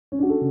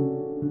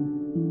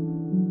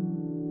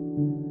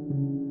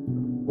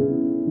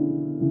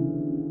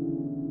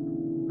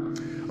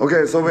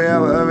Okay, so we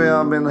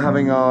have been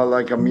having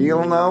like a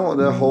meal now,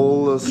 the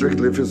whole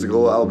Strictly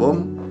Physical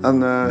album, and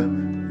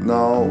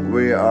now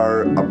we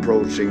are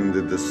approaching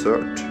the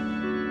dessert.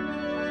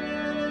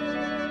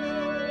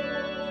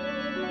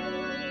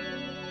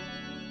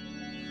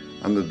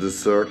 And the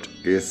dessert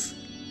is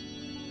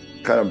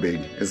kind of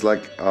big. It's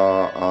like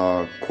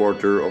a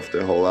quarter of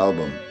the whole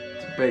album.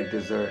 It's a big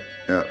dessert.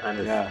 Yeah. And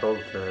it's called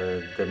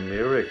the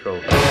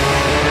Miracle.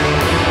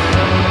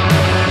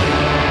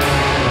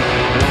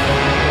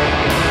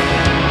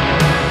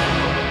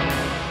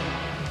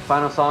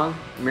 Final song,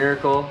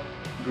 Miracle,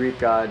 Greek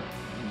god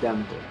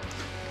Demeter.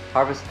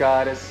 Harvest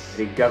goddess,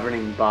 the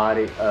governing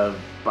body of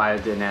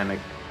biodynamic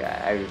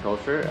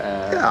agriculture,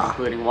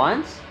 including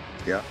wines.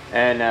 Yeah.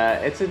 And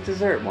it's a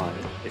dessert wine.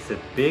 It's a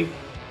big.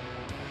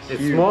 It's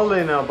small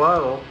in a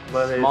bottle,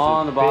 but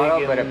small it's in the bottle,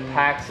 big but it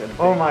packs a big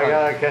Oh my punch.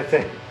 god, I can't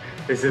say.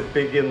 Is it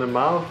big in the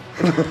mouth?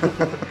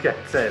 Can't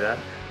say that.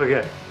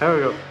 Okay, here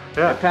we go.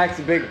 Yeah. It packs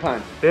a big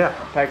punch. Yeah.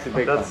 It packs a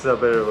big punch. That's a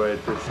better way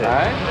to say it.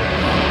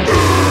 Alright?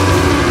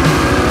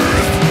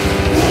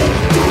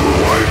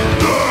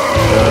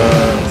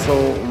 So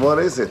what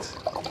is it?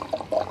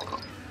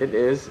 It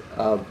is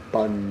a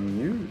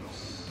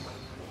Banyuls.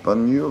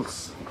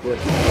 Banyuls. Yes.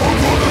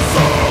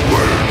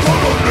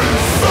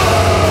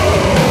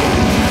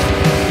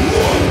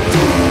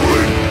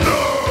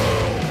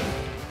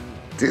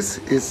 This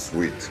is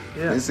sweet.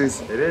 Yeah, This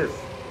is. it is.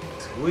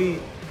 Sweet.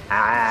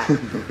 Ah.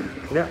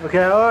 Yeah,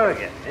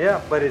 okay.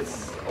 Yeah, but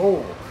it's,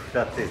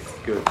 that is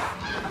good.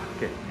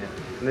 Okay,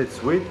 yeah. And it's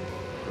sweet.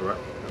 Right.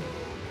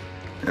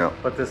 Yeah.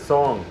 But the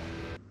song,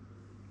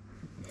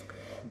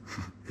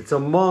 it's a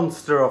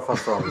monster of a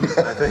song,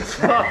 I think.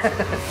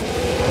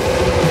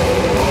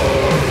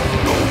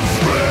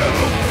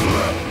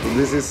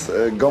 This is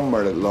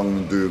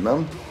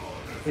Gammelangdumen.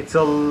 It's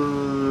a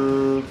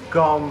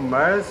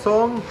gammel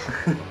song.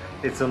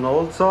 It's an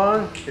old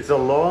song. It's a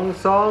long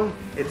song.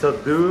 It's a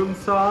doom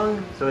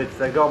song. So it's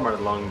a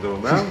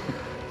Gammelangdumen.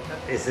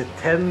 Is it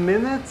 10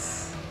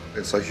 minutes?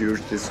 It's a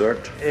huge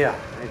dessert. Yeah,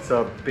 it's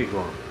a big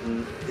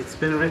one. It's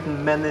been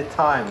written many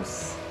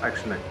times,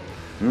 actually.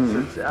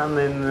 And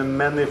in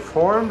many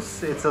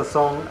forms. It's a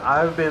song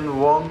I've been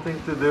wanting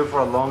to do for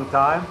a long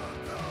time.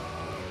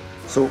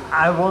 So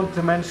I want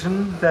to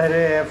mention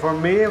that for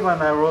me, when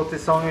I wrote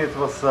this song, it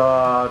was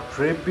a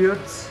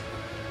tribute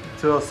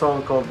to a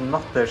song called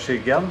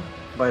Natterskyggen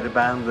by the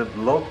band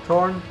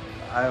Logtorn.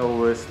 I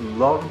always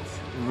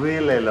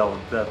really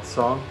loved that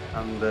song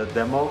and the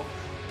demo,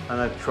 and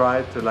I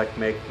tried to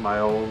make my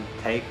own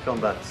take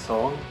on that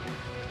song.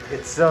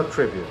 It's a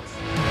tribute.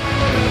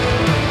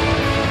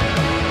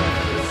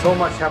 There's so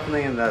much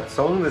happening in that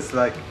song. There's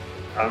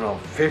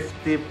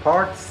 50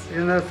 parts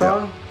in the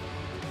song,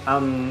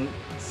 and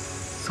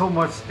so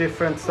much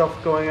different stuff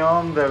going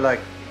on. They're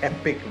like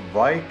epic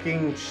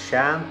Viking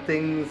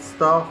chanting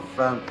stuff,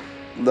 and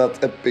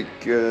that epic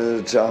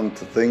chant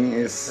thing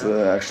is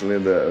actually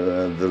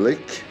the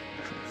lick.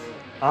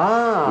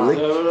 Lick.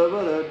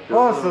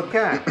 Oh, so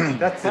okay.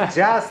 That's a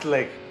jazz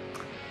lick.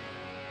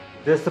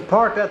 There's the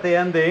part at the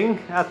ending,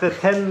 at the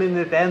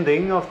 10-minute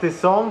ending of this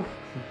song,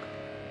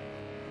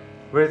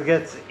 where it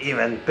gets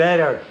even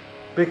better,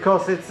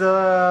 because it's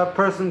a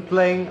person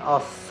playing a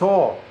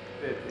saw.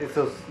 It's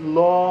a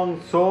long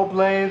saw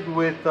blade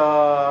with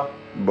a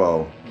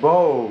Bow.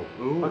 bow.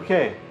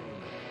 Okay.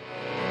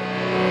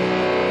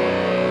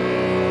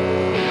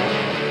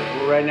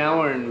 Right now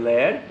we're in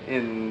Led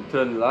in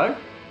Trøndelag,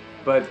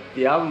 but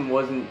the album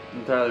wasn't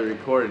entirely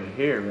recorded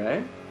here,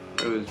 right?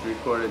 It was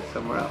recorded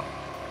somewhere else.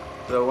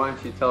 So why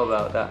don't you tell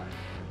about that?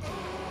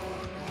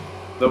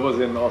 That was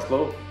in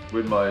Oslo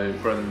with my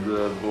friend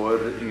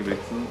Bård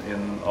Ingebrigtsen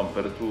in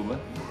Amperetone.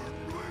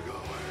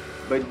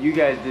 But you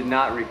guys did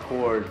not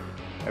record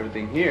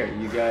everything here.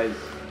 You guys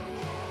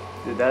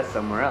did that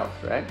somewhere else,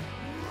 right?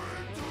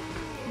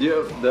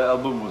 Yeah, the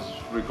album was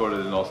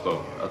recorded in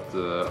Oslo at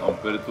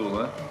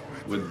Amperetone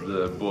with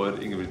Bård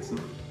Ingebrigtsen.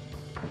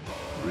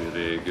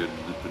 Really good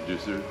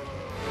producer.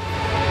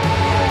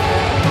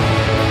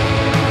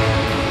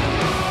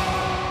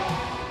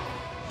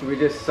 Should we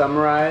just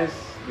summarize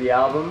the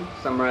album?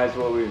 Summarize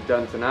what we've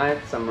done tonight?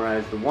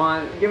 Summarize the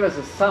wine? Give us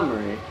a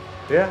summary.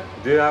 Yeah.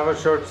 Do you have a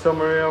short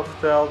summary of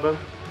the album?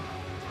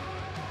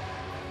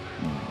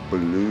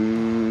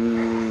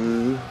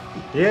 Blue.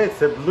 Yeah,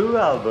 it's a blue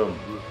album.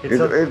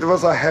 It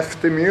was a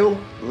hefty meal,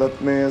 let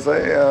me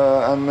say,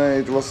 and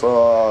it was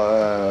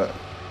a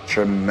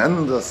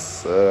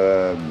tremendous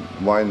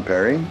wine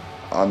pairing,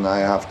 and I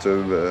have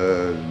to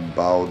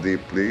bow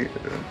deeply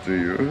to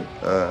you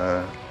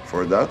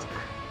for that.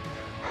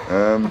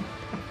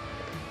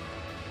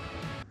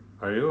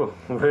 Are you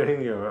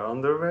wearing your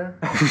underwear?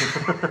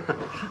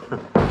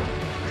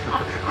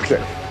 Ok,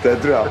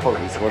 det tror jeg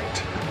faktisk ble.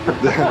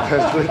 Det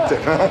slutter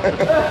med.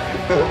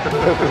 Det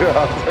tror jeg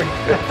faktisk.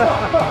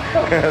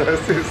 Det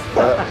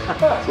siste.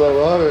 Så da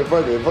er vi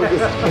ferdig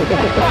faktisk.